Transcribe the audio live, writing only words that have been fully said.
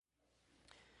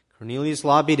Cornelius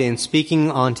Labide, in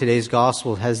speaking on today's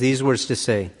gospel, has these words to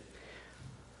say.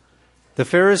 The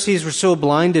Pharisees were so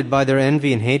blinded by their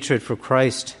envy and hatred for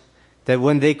Christ that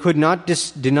when they could not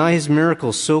deny his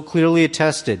miracles so clearly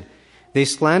attested, they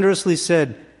slanderously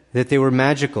said that they were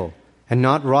magical and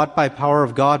not wrought by power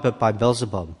of God but by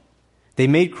Beelzebub. They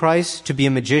made Christ to be a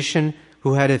magician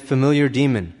who had a familiar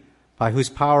demon, by whose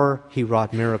power he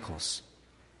wrought miracles.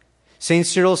 St.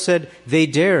 Cyril said, they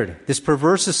dared, this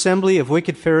perverse assembly of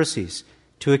wicked Pharisees,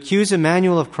 to accuse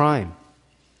Emmanuel of crime.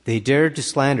 They dared to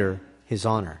slander his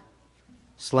honor.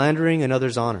 Slandering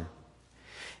another's honor.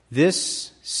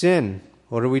 This sin,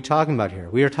 what are we talking about here?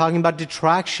 We are talking about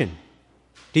detraction.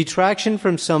 Detraction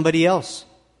from somebody else.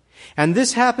 And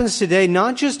this happens today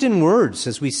not just in words,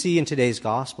 as we see in today's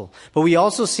gospel, but we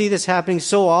also see this happening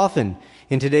so often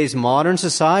in today's modern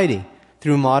society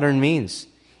through modern means.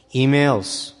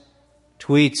 Emails,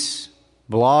 tweets,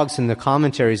 blogs, and the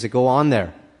commentaries that go on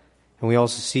there. And we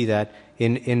also see that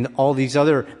in all these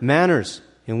other manners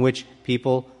in which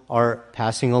people are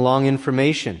passing along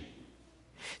information.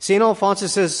 St.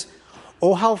 Alphonsus says,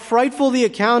 "Oh, how frightful the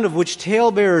account of which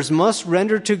talebearers must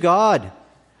render to God.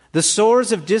 The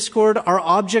sowers of discord are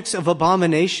objects of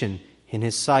abomination in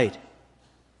his sight."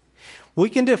 We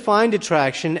can define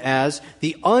detraction as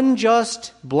the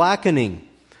unjust blackening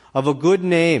of a good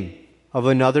name of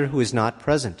another who is not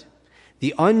present.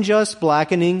 The unjust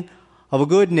blackening of a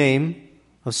good name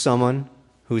of someone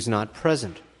who is not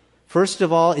present. First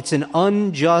of all, it's an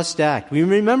unjust act. We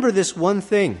remember this one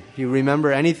thing, if you remember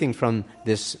anything from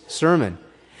this sermon,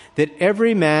 that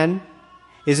every man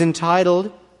is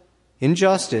entitled, in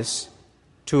justice,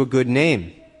 to a good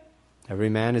name. Every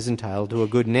man is entitled to a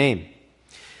good name.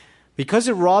 Because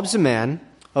it robs a man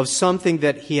of something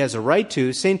that he has a right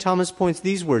to, St. Thomas points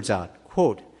these words out,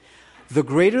 quote, "The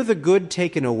greater the good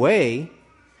taken away,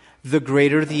 the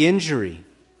greater the injury.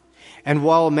 And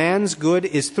while man's good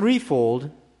is threefold,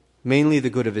 mainly the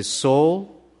good of his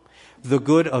soul, the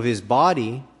good of his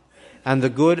body, and the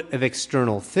good of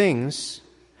external things,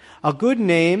 a good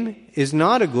name is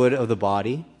not a good of the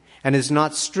body, and is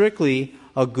not strictly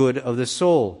a good of the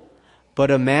soul.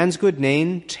 But a man's good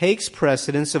name takes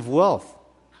precedence of wealth,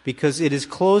 because it is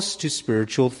close to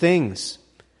spiritual things."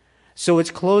 So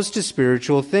it's close to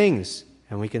spiritual things,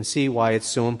 and we can see why it's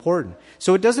so important.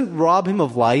 So it doesn't rob him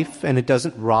of life, and it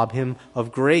doesn't rob him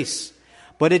of grace,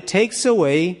 but it takes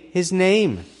away his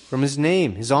name,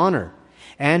 his honor,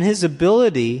 and his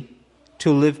ability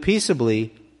to live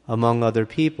peaceably among other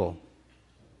people.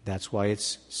 That's why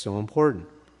it's so important.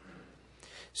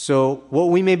 So what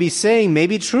we may be saying may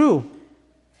be true.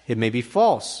 It may be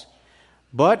false.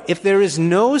 But if there is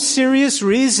no serious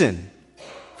reason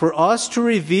for us to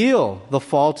reveal the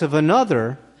fault of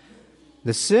another,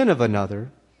 the sin of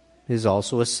another is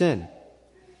also a sin.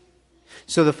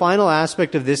 So the final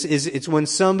aspect of this is it's when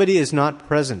somebody is not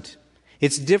present.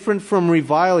 It's different from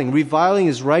reviling. Reviling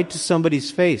is right to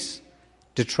somebody's face.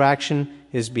 Detraction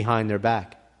is behind their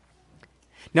back.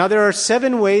 Now there are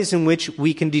 7 ways in which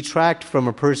we can detract from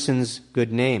a person's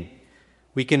good name.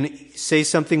 We can say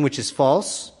something which is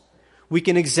false. We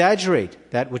can exaggerate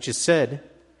that which is said.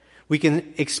 We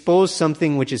can expose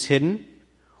something which is hidden.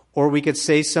 Or we could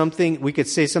say something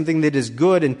that is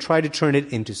good and try to turn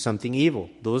it into something evil.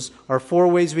 Those are 4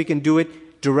 ways we can do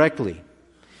it directly.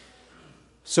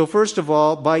 So first of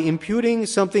all, by imputing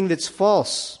something that's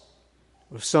false,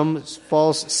 or some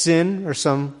false sin or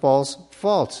some false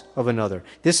fault of another.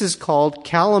 This is called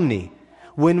calumny.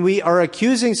 When we are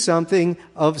accusing something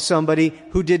of somebody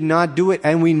who did not do it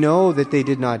and we know that they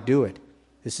did not do it.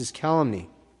 This is calumny.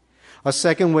 A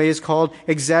second way is called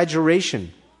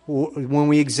exaggeration. When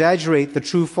we exaggerate the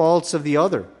true faults of the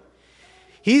other.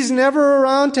 He's never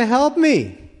around to help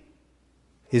me.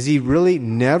 Is he really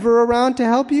never around to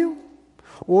help you?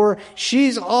 Or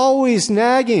she's always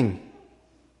nagging.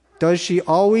 Does she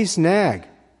always nag?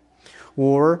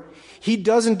 Or he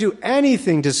doesn't do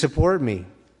anything to support me.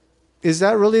 Is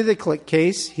that really the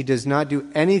case? He does not do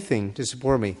anything to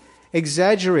support me.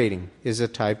 Exaggerating is a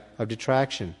type of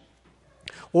detraction.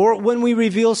 Or when we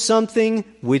reveal something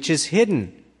which is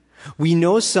hidden. We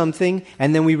know something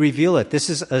and then we reveal it. This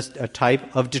is a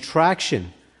type of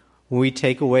detraction. When we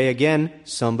take away, again,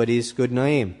 somebody's good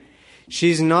name.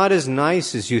 She's not as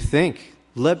nice as you think.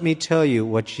 Let me tell you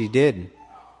what she did.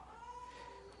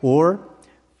 Or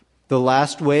the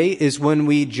last way is when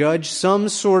we judge some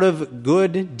sort of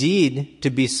good deed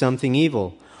to be something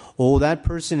evil. Oh, that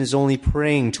person is only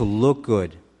praying to look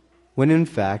good. When in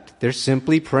fact, they're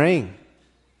simply praying.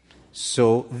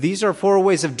 So these are 4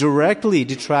 ways of directly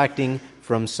detracting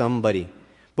from somebody.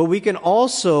 But we can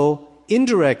also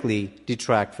indirectly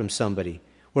detract from somebody.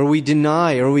 where we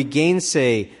deny or we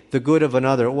gainsay the good of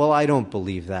another. Well, I don't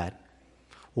believe that.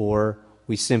 Or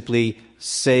we simply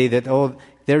say that, oh,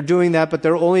 they're doing that, but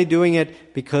they're only doing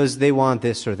it because they want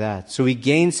this or that. So we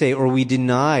gainsay or we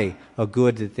deny a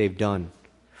good that they've done.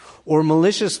 Or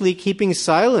maliciously keeping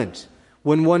silent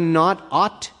when one not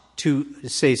ought to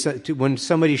say, when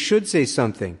somebody should say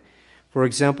something. For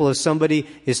example, if somebody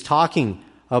is talking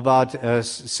about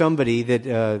somebody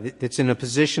that's in a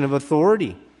position of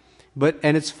authority,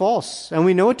 and it's false, and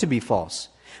we know it to be false,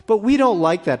 but we don't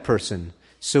like that person,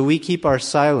 so we keep our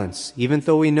silence, even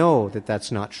though we know that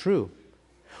that's not true.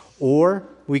 Or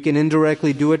we can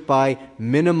indirectly do it by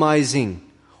minimizing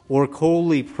or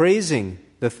coldly praising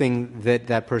the thing that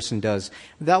that person does.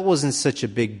 That wasn't such a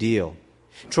big deal.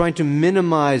 Trying to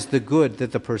minimize the good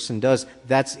that the person does,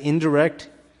 that's indirect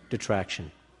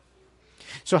detraction.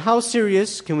 So how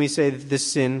serious can we say that this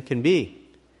sin can be?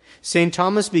 St.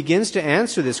 Thomas begins to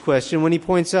answer this question when he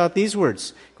points out these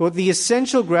words. Quote, "The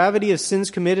essential gravity of sins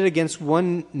committed against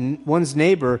one's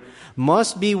neighbor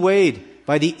must be weighed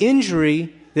by the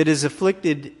injury that is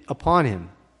afflicted upon him,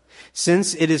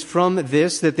 since it is from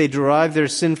this that they derive their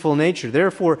sinful nature.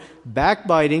 Therefore,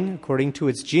 backbiting, according to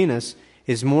its genus,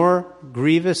 is more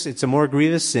grievous. It's a more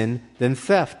grievous sin than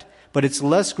theft, but it's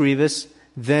less grievous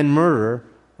than murder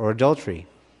or adultery."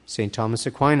 St. Thomas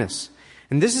Aquinas.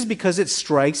 And this is because it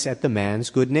strikes at the man's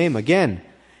good name. Again,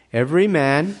 every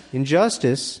man in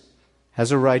justice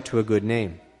has a right to a good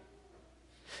name.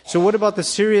 So what about the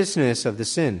seriousness of the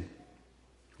sin?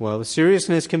 Well, the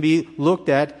seriousness can be looked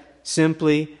at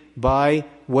simply by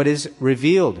what is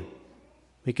revealed.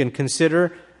 We can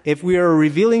consider if we are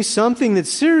revealing something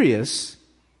that's serious,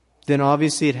 then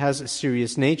obviously it has a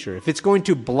serious nature. If it's going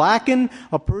to blacken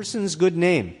a person's good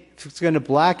name, if it's going to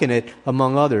blacken it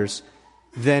among others,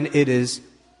 then it is,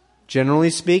 generally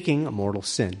speaking, a mortal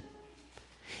sin.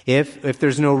 If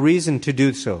there's no reason to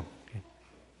do so.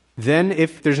 Then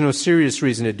if there's no serious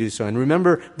reason to do so. And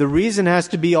remember, the reason has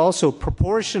to be also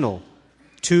proportional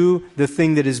to the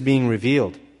thing that is being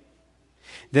revealed.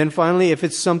 Then finally, if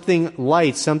it's something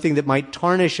light, something that might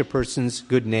tarnish a person's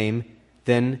good name,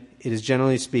 then it is,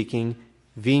 generally speaking,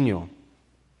 venial.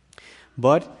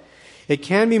 But it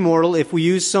can be mortal if we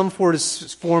use some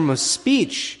form of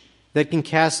speech that can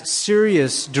cast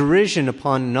serious derision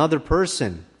upon another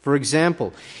person. For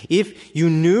example, if you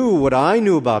knew what I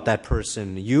knew about that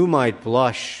person, you might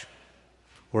blush.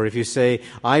 Or if you say,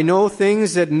 I know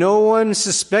things that no one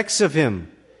suspects of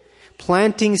him.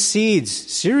 Planting seeds,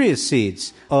 serious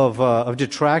seeds of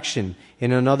detraction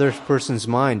in another person's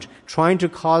mind, trying to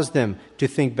cause them to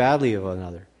think badly of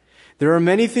another. There are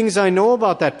many things I know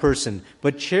about that person,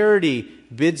 but charity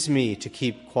bids me to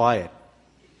keep quiet.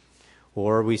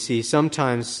 Or we see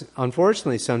sometimes,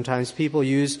 unfortunately, sometimes people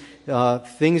use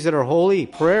things that are holy,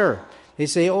 prayer. They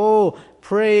say, oh,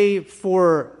 pray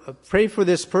for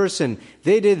this person.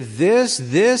 They did this,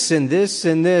 this, and this,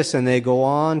 and this, and they go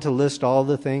on to list all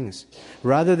the things.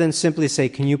 Rather than simply say,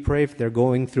 can you pray if they're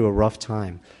going through a rough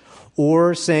time?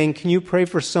 Or saying, can you pray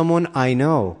for someone I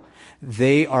know?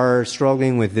 They are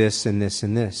struggling with this and this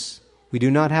and this. We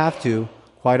do not have to,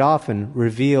 quite often,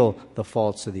 reveal the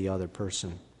faults of the other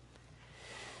person.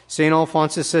 St.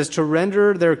 Alphonsus says, to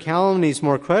render their calumnies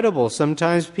more credible,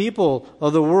 sometimes people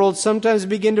of the world sometimes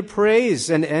begin to praise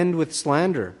and end with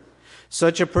slander.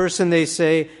 Such a person, they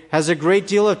say, has a great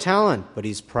deal of talent, but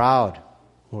he's proud.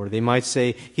 Or they might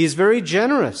say, he's very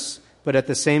generous, but at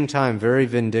the same time very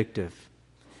vindictive.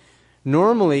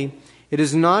 Normally, it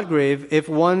is not grave if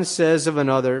one says of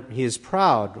another, he is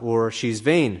proud or she's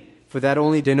vain, for that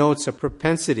only denotes a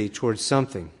propensity towards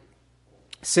something.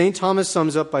 St. Thomas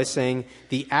sums up by saying,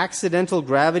 the accidental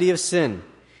gravity of sin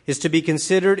is to be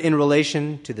considered in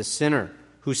relation to the sinner,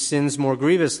 who sins more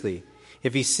grievously.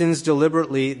 If he sins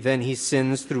deliberately, then he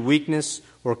sins through weakness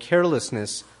or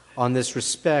carelessness. On this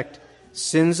respect,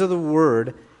 sins of the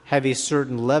word have a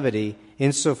certain levity,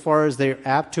 insofar as they are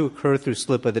apt to occur through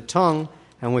slip of the tongue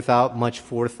and without much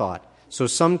forethought. So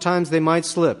sometimes they might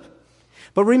slip.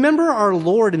 But remember our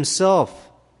Lord himself,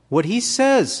 what he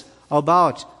says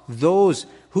about those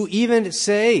who even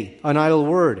say an idle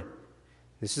word.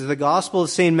 This is the Gospel of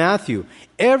St. Matthew.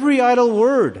 Every idle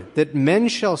word that men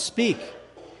shall speak,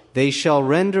 they shall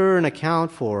render an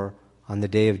account for on the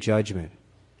day of judgment.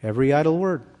 Every idle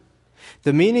word.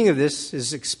 The meaning of this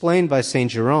is explained by St.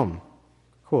 Jerome.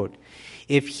 Quote,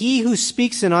 if he who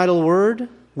speaks an idle word,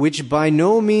 which by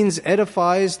no means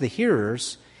edifies the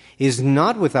hearers, is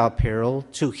not without peril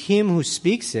to him who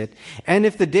speaks it, and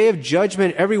if the day of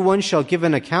judgment everyone shall give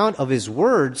an account of his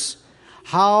words,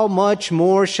 how much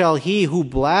more shall he who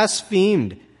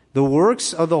blasphemed the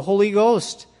works of the Holy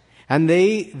Ghost, and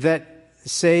they that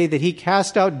say that he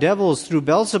cast out devils through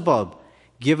Beelzebub,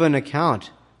 give an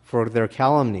account for their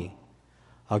calumny.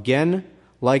 Again,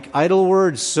 like idle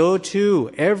words, so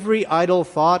too every idle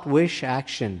thought, wish,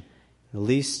 action, at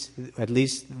least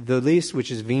the least which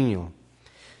is venial.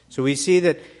 So we see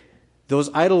that those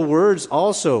idle words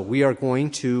also we are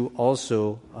going to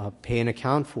also pay an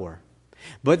account for.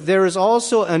 But there is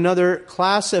also another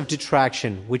class of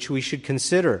detraction which we should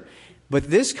consider.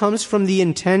 But this comes from the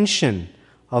intention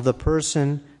of the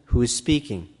person who is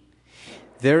speaking.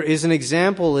 There is an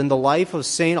example in the life of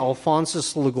St.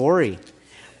 Alphonsus Liguori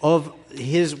of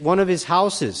one of his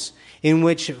houses in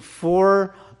which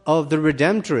 4 of the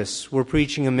Redemptorists were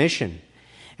preaching a mission.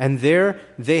 And there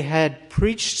they had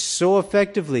preached so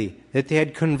effectively that they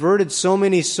had converted so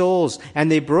many souls,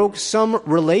 and they broke some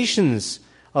relations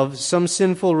of some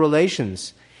sinful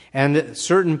relations. And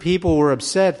certain people were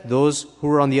upset, those who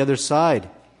were on the other side.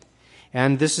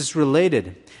 And this is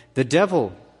related. The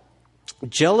devil,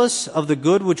 jealous of the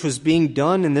good which was being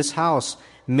done in this house,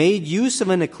 made use of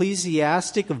an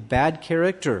ecclesiastic of bad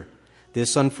character.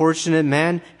 This unfortunate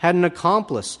man had an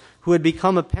accomplice who had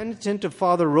become a penitent of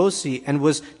Father Rossi and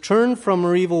was turned from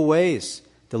her evil ways.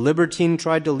 The libertine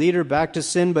tried to lead her back to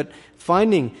sin, but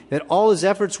finding that all his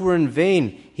efforts were in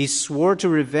vain, he swore to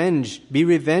be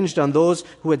revenged on those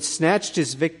who had snatched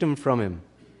his victim from him.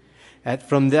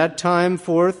 From that time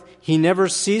forth, he never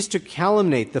ceased to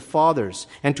calumniate the fathers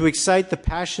and to excite the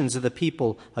passions of the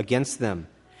people against them.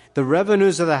 The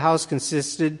revenues of the house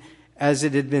consisted, as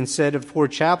it had been said, of 4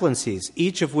 chaplaincies,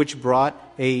 each of which brought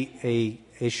a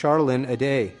charlin a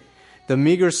day. The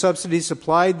meager subsidies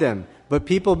supplied them, but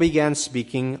people began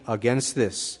speaking against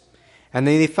this. And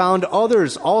they found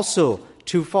others also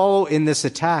to follow in this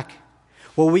attack.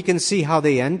 Well, we can see how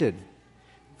they ended.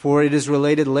 For it is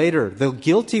related later, the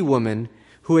guilty woman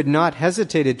who had not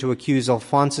hesitated to accuse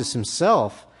Alphonsus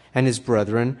himself and his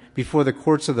brethren before the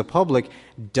courts of the public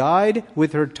died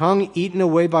with her tongue eaten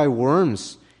away by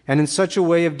worms, and in such a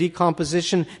way of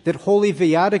decomposition that holy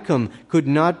viaticum could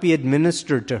not be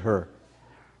administered to her.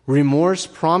 Remorse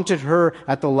prompted her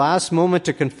at the last moment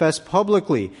to confess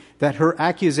publicly that her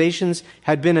accusations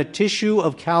had been a tissue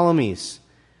of calumnies.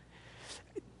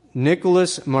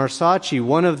 Nicholas Marsacci,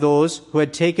 one of those who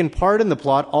had taken part in the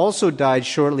plot, also died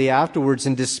shortly afterwards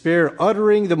in despair,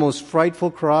 uttering the most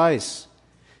frightful cries.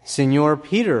 Signor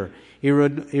Peter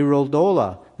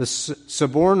Iroldola, the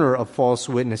suborner of false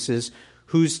witnesses,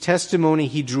 whose testimony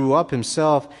he drew up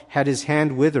himself, had his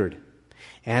hand withered.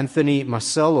 Anthony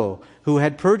Marcello, who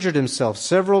had perjured himself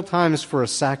several times for a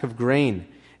sack of grain,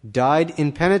 died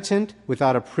impenitent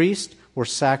without a priest or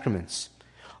sacraments.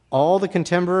 All the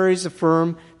contemporaries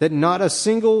affirm that not a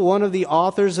single one of the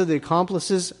authors of the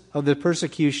accomplices of the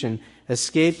persecution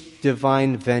escaped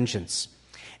divine vengeance.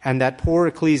 And that poor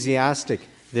ecclesiastic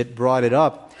that brought it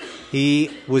up,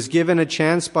 he was given a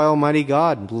chance by Almighty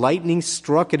God. Lightning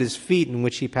struck at his feet, in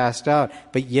which he passed out,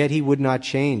 but yet he would not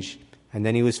change. And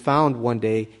then he was found one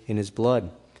day in his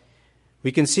blood.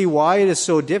 We can see why it is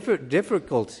so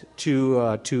difficult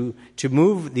to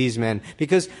move these men,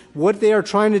 because what they are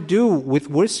trying to do with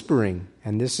whispering,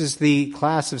 and this is the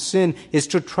class of sin, is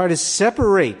to try to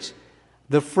separate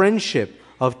the friendship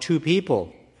of 2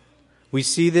 people. We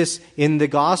see this in the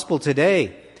gospel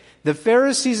today. The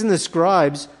Pharisees and the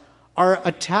scribes are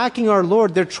attacking our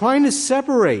Lord. They're trying to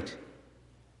separate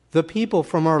the people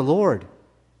from our Lord.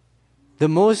 The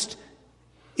most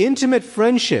intimate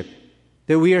friendship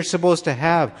that we are supposed to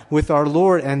have with our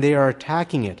Lord, and they are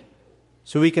attacking it.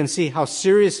 So we can see how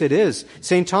serious it is.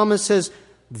 St. Thomas says,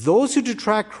 those who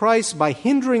detract Christ by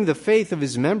hindering the faith of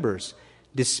his members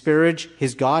disparage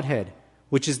his Godhead,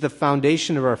 which is the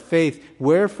foundation of our faith.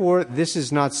 Wherefore, this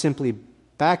is not simply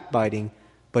backbiting,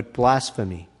 but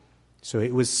blasphemy. So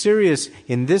it was serious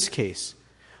in this case.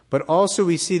 But also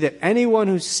we see that anyone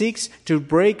who seeks to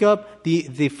break up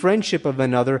the friendship of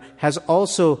another has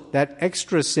also that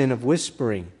extra sin of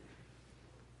whispering.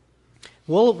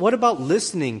 Well, what about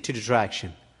listening to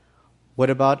detraction? What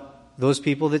about those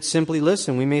people that simply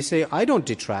listen? We may say, I don't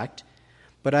detract,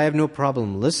 but I have no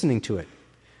problem listening to it.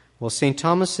 Well, St.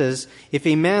 Thomas says, if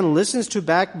a man listens to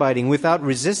backbiting without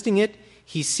resisting it,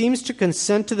 he seems to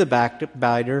consent to the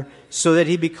backbiter so that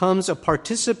he becomes a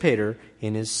participator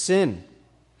in his sin.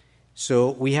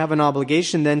 So we have an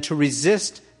obligation then to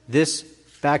resist this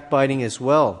backbiting as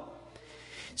well.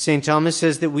 St. Thomas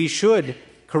says that we should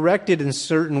correct it in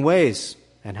certain ways.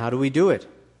 And how do we do it?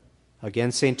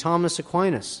 Again, St. Thomas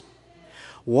Aquinas.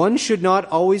 One should not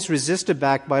always resist a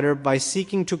backbiter by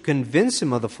seeking to convince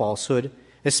him of the falsehood,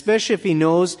 especially if he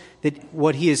knows that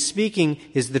what he is speaking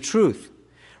is the truth.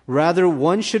 Rather,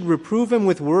 one should reprove him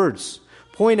with words,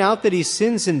 point out that he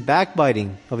sins in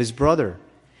backbiting of his brother,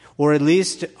 or at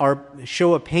least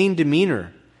show a pained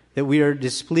demeanor that we are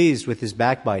displeased with his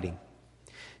backbiting.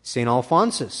 St.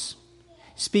 Alphonsus,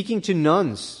 speaking to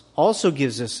nuns, also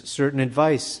gives us certain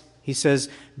advice. He says,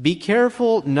 "Be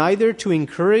careful neither to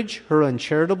encourage her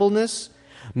uncharitableness,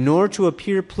 nor to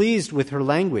appear pleased with her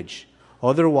language.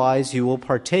 Otherwise you will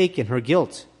partake in her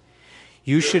guilt.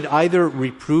 You should either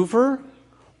reprove her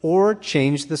or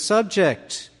change the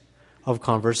subject of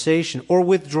conversation, or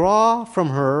withdraw from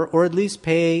her, or at least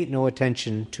pay no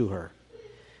attention to her."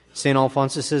 St.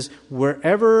 Alphonsus says,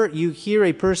 wherever you hear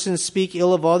a person speak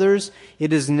ill of others,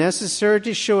 it is necessary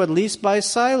to show at least by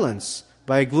silence,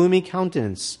 by a gloomy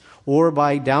countenance, or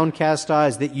by downcast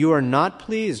eyes that you are not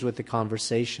pleased with the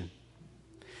conversation.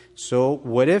 So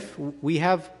what if we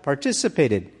have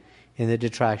participated in the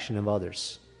detraction of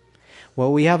others?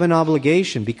 Well, we have an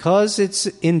obligation, because it's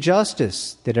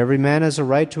injustice that every man has a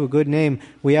right to a good name.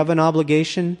 We have an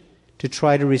obligation to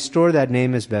try to restore that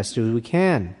name as best as we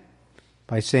can,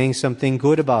 by saying something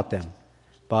good about them,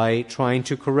 by trying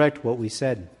to correct what we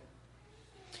said.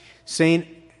 St.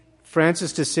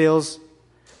 Francis de Sales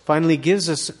finally gives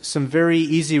us some very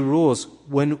easy rules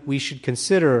when we should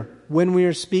consider when we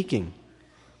are speaking.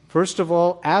 First of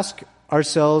all, ask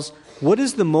ourselves, what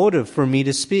is the motive for me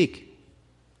to speak?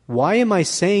 Why am I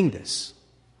saying this?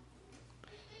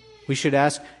 We should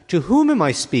ask, to whom am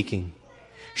I speaking?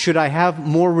 Should I have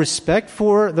more respect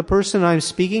for the person I'm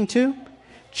speaking to?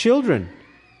 Children,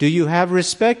 do you have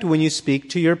respect when you speak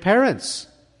to your parents?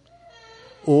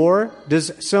 Or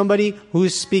does somebody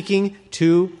who's speaking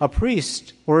to a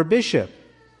priest or a bishop?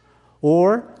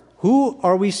 Or who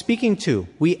are we speaking to?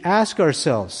 We ask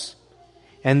ourselves.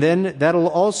 And then that'll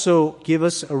also give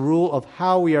us a rule of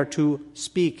how we are to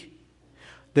speak.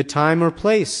 The time or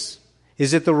place.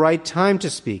 Is it the right time to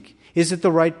speak? Is it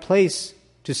the right place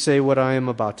to say what I am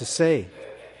about to say?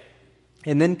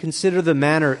 And then consider the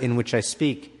manner in which I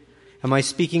speak. Am I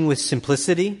speaking with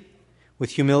simplicity, with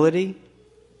humility,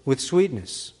 with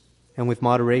sweetness, and with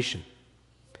moderation?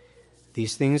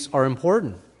 These things are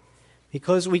important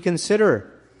because we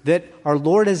consider that our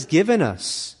Lord has given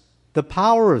us the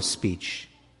power of speech.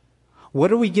 What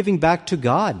are we giving back to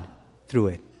God through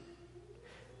it?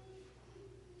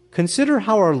 Consider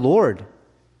how our Lord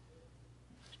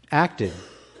acted.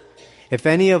 If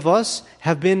any of us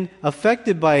have been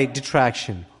affected by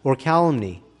detraction or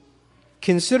calumny,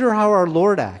 consider how our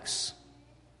Lord acts.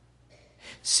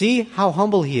 See how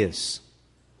humble He is.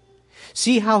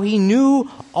 See how He knew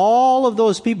all of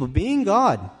those people. Being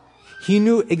God, He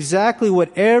knew exactly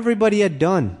what everybody had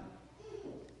done.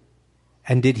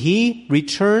 And did He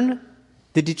return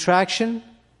the detraction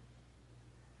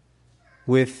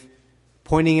with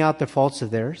pointing out the faults of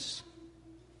theirs?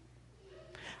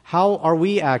 How are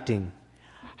we acting?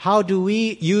 How do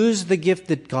we use the gift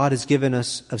that God has given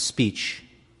us of speech?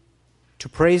 To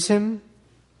praise Him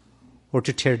or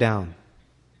to tear down?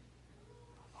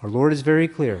 Our Lord is very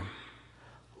clear.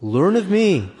 Learn of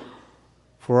me,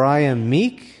 for I am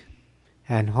meek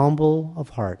and humble of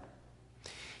heart.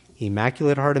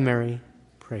 Immaculate Heart of Mary,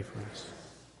 pray for us.